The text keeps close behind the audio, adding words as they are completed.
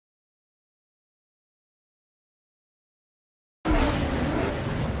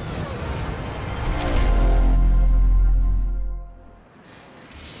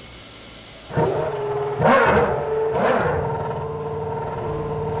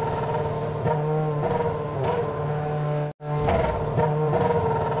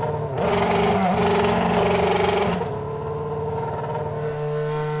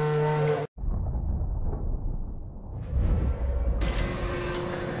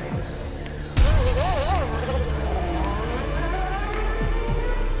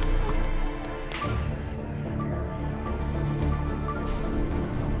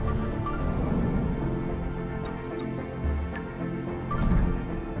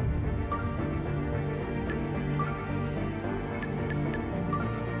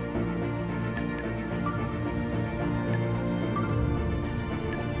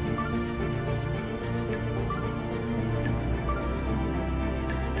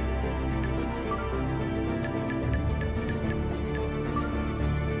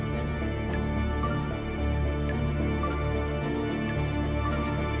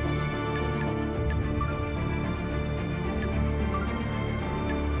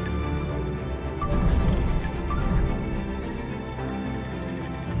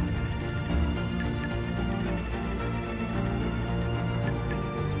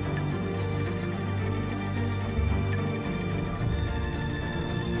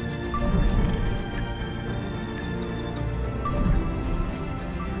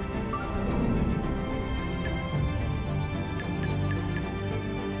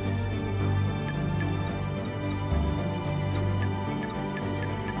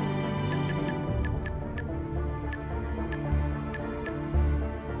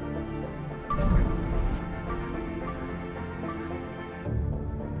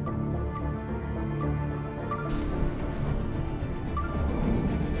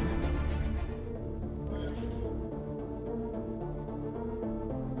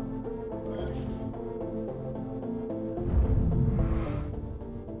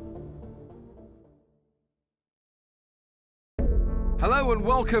Hello and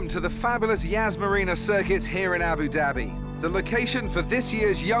welcome to the fabulous Yas Marina circuit here in Abu Dhabi, the location for this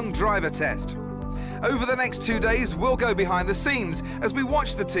year's Young Driver Test. Over the next 2 days, we'll go behind the scenes as we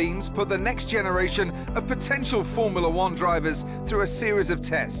watch the teams put the next generation of potential Formula One drivers through a series of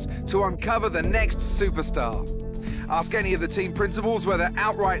tests to uncover the next superstar. Ask any of the team principals whether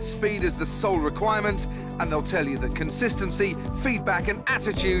outright speed is the sole requirement, and they'll tell you that consistency, feedback and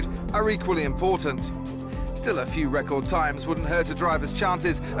attitude are equally important. Still, a few record times wouldn't hurt a driver's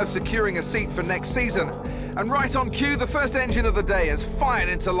chances of securing a seat for next season. And right on cue, the first engine of the day has fired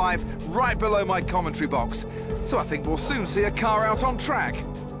into life right below my commentary box. So I think we'll soon see a car out on track.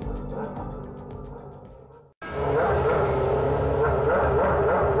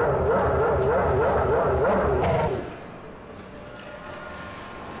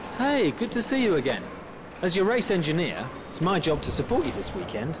 Hey, good to see you again. As your race engineer, it's my job to support you this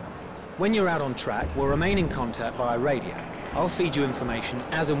weekend. When you're out on track, we'll remain in contact via radio. I'll feed you information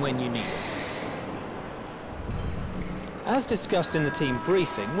as and when you need it. As discussed in the team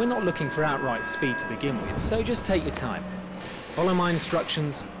briefing, we're not looking for outright speed to begin with, so just take your time. Follow my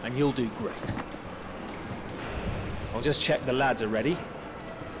instructions and you'll do great. I'll just check the lads are ready.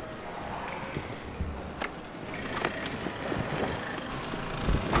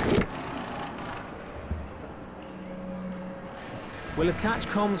 We'll attach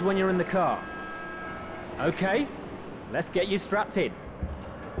comms when you're in the car. Okay, let's get you strapped in.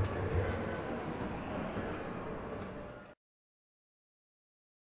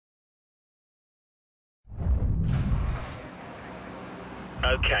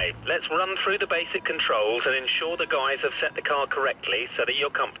 Okay, let's run through the basic controls and ensure the guys have set the car correctly so that you're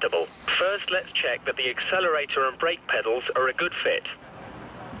comfortable. First, let's check that the accelerator and brake pedals are a good fit.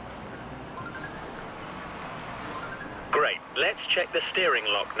 Great, let's check the steering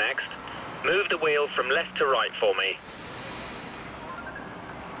lock next. Move the wheel from left to right for me.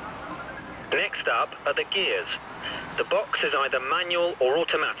 Next up are the gears. The box is either manual or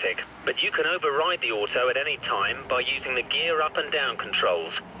automatic, but you can override the auto at any time by using the gear up and down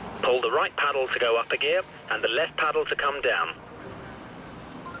controls. Pull the right paddle to go up a gear and the left paddle to come down.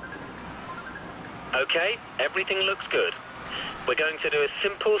 Okay, everything looks good. We're going to do a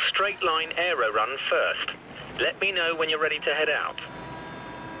simple straight line aero run first. Let me know when you're ready to head out.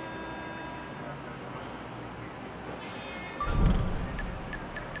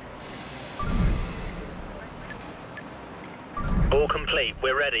 All complete,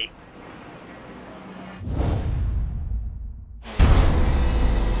 we're ready.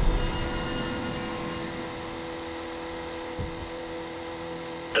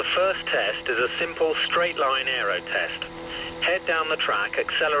 The first test is a simple straight line aero test. Head down the track,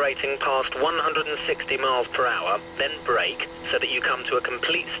 accelerating past 160 miles per hour, then brake so that you come to a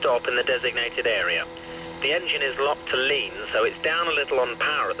complete stop in the designated area. The engine is locked to lean, so it's down a little on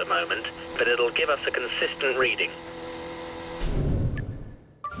power at the moment, but it'll give us a consistent reading.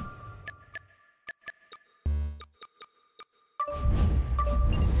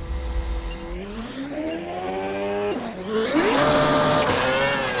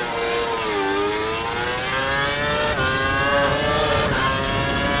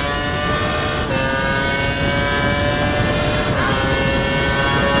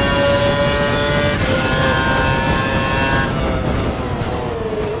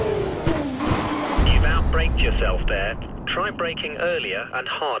 Yourself there. Try braking earlier and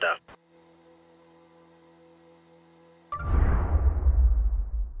harder.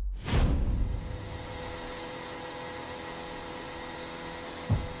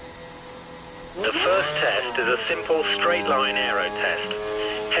 The first test is a simple straight line aero test.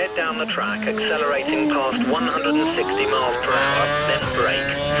 Head down the track, accelerating past 160 miles per hour, then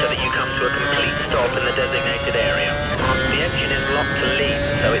brake so that you come to a complete stop in the designated area. The engine is locked to lean,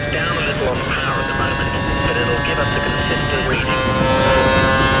 so it's down a little on power at the moment, but it'll give us a consistent reading.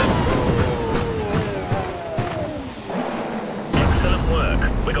 Excellent work.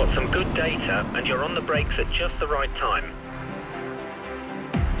 We got some good data, and you're on the brakes at just the right time.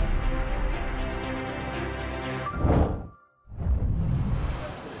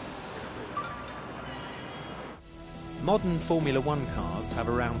 Modern Formula One cars have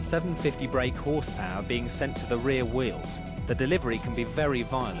around 750 brake horsepower being sent to the rear wheels. The delivery can be very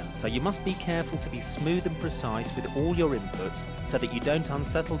violent, so you must be careful to be smooth and precise with all your inputs so that you don't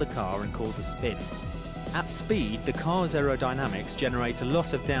unsettle the car and cause a spin. At speed, the car's aerodynamics generate a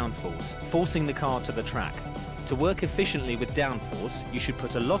lot of downforce, forcing the car to the track. To work efficiently with downforce, you should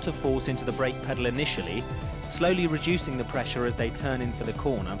put a lot of force into the brake pedal initially, slowly reducing the pressure as they turn in for the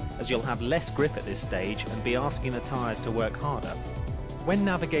corner, as you'll have less grip at this stage and be asking the tyres to work harder. When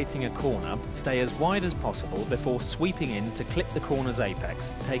navigating a corner, stay as wide as possible before sweeping in to clip the corner's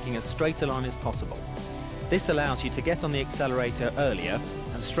apex, taking as straight a line as possible. This allows you to get on the accelerator earlier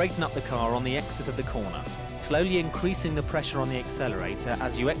and straighten up the car on the exit of the corner, slowly increasing the pressure on the accelerator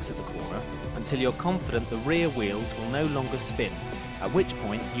as you exit the corner until you're confident the rear wheels will no longer spin, at which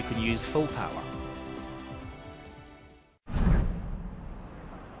point you can use full power.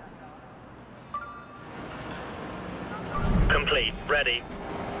 Complete. Ready.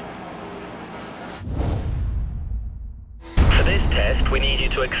 For this test, we need you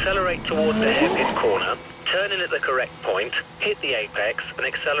to accelerate towards the hairpin corner, turn in at the correct point, hit the apex, and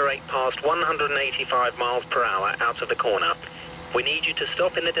accelerate past 185 miles per hour out of the corner. We need you to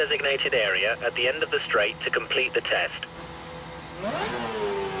stop in the designated area at the end of the straight to complete the test.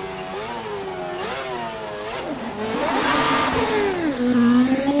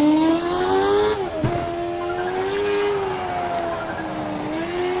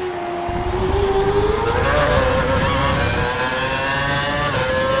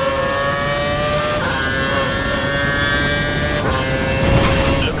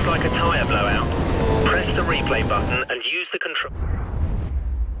 Replay button and use the control.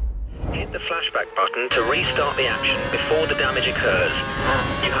 Hit the flashback button to restart the action before the damage occurs.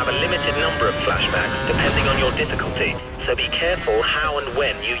 You have a limited number of flashbacks depending on your difficulty, so be careful how and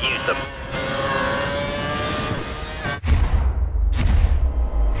when you use them.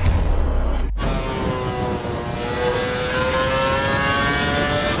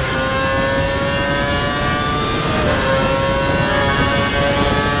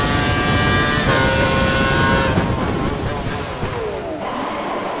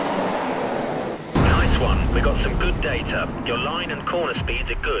 We got some good data. Your line and corner speeds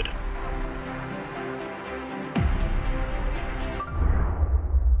are good.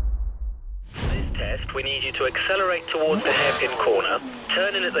 For this test, we need you to accelerate towards the hairpin corner,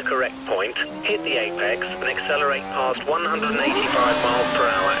 turn in at the correct point, hit the apex, and accelerate past 185 miles per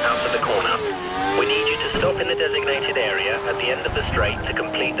hour out of the corner. We need you to stop in the designated area at the end of the straight to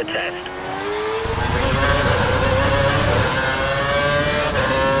complete the test.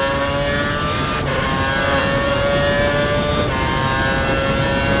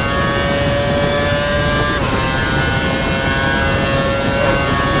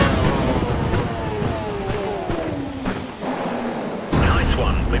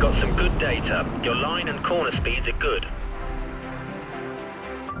 We got some good data. Your line and corner speeds are good.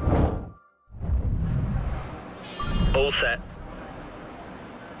 All set.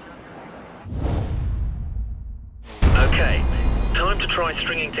 Okay, time to try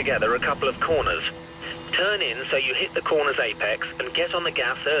stringing together a couple of corners. Turn in so you hit the corner's apex and get on the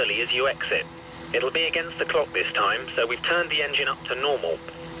gas early as you exit. It'll be against the clock this time, so we've turned the engine up to normal.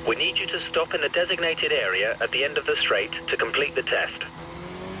 We need you to stop in the designated area at the end of the straight to complete the test.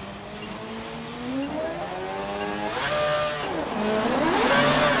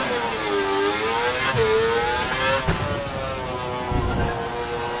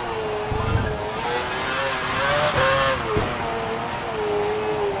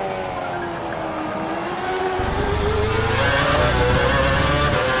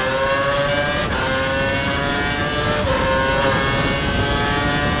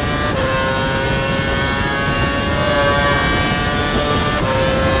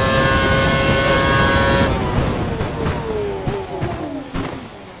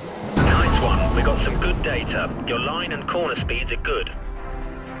 Data. Your line and corner speeds are good.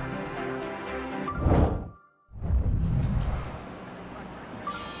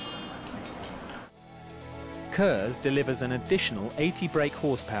 KERS delivers an additional 80 brake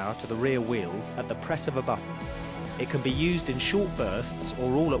horsepower to the rear wheels at the press of a button. It can be used in short bursts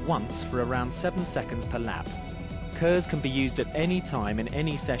or all at once for around 7 seconds per lap. KERS can be used at any time in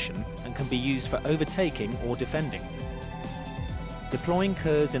any session and can be used for overtaking or defending. Deploying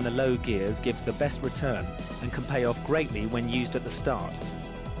KERS in the low gears gives the best return and can pay off greatly when used at the start.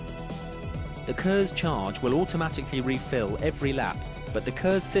 The KERS charge will automatically refill every lap, but the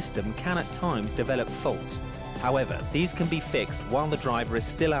KERS system can at times develop faults. However, these can be fixed while the driver is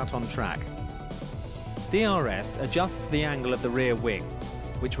still out on track. DRS adjusts the angle of the rear wing,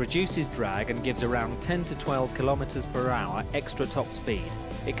 which reduces drag and gives around 10 to 12 kilometers per hour extra top speed.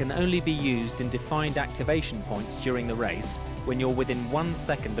 It can only be used in defined activation points during the race when you're within 1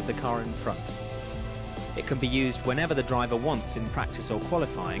 second of the car in front. It can be used whenever the driver wants in practice or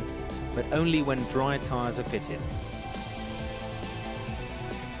qualifying, but only when dry tyres are fitted.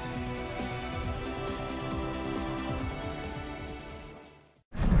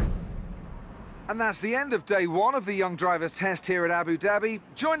 And that's the end of day one of the Young Drivers Test here at Abu Dhabi.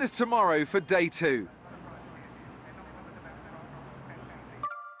 Join us tomorrow for day two.